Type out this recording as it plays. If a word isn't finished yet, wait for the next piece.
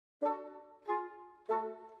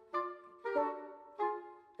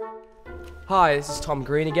Hi, this is Tom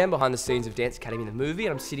Green again, behind the scenes of Dance Academy the movie,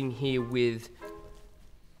 and I'm sitting here with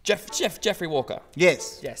Jeffrey Walker.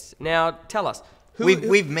 Yes. Yes. Now, tell us,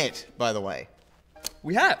 We've met, by the way.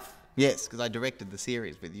 We have. Yes, because I directed the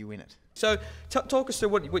series with you in it. So, talk us through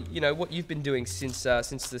what you've been doing since the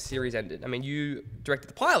series ended. I mean, you directed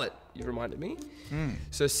the pilot. You reminded me.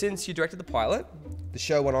 So, since you directed the pilot, the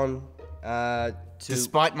show went on to.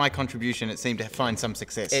 Despite my contribution, it seemed to find some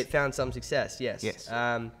success. It found some success. Yes. Yes.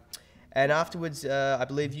 And afterwards, I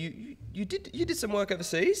believe you did some work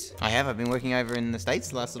overseas. I have. I've been working over in the States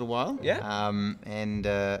the last little while. Yeah. And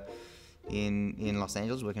in Los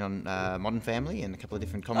Angeles, working on Modern Family and a couple of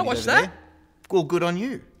different comedies watch over that. there. Well, good on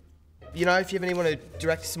you. You know, if you ever want to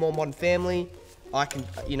direct a small Modern Family, I can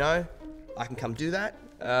come do that.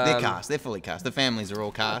 They're cast. They're fully cast. The families are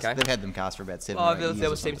all cast. Okay. They've had them cast for about 7 or 8 years. There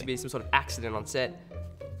or seems to something. be some sort of accident on set.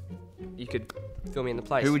 You could fill me in the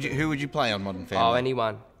place. Who would you play on Modern Family? Oh,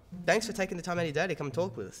 anyone. Thanks for taking the time out of your day to come and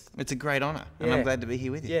talk with us. It's a great honour, and Yeah. I'm glad to be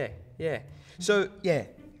here with you. Yeah. So, yeah.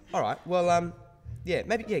 All right. Well, give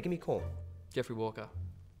me a call. Jeffrey Walker.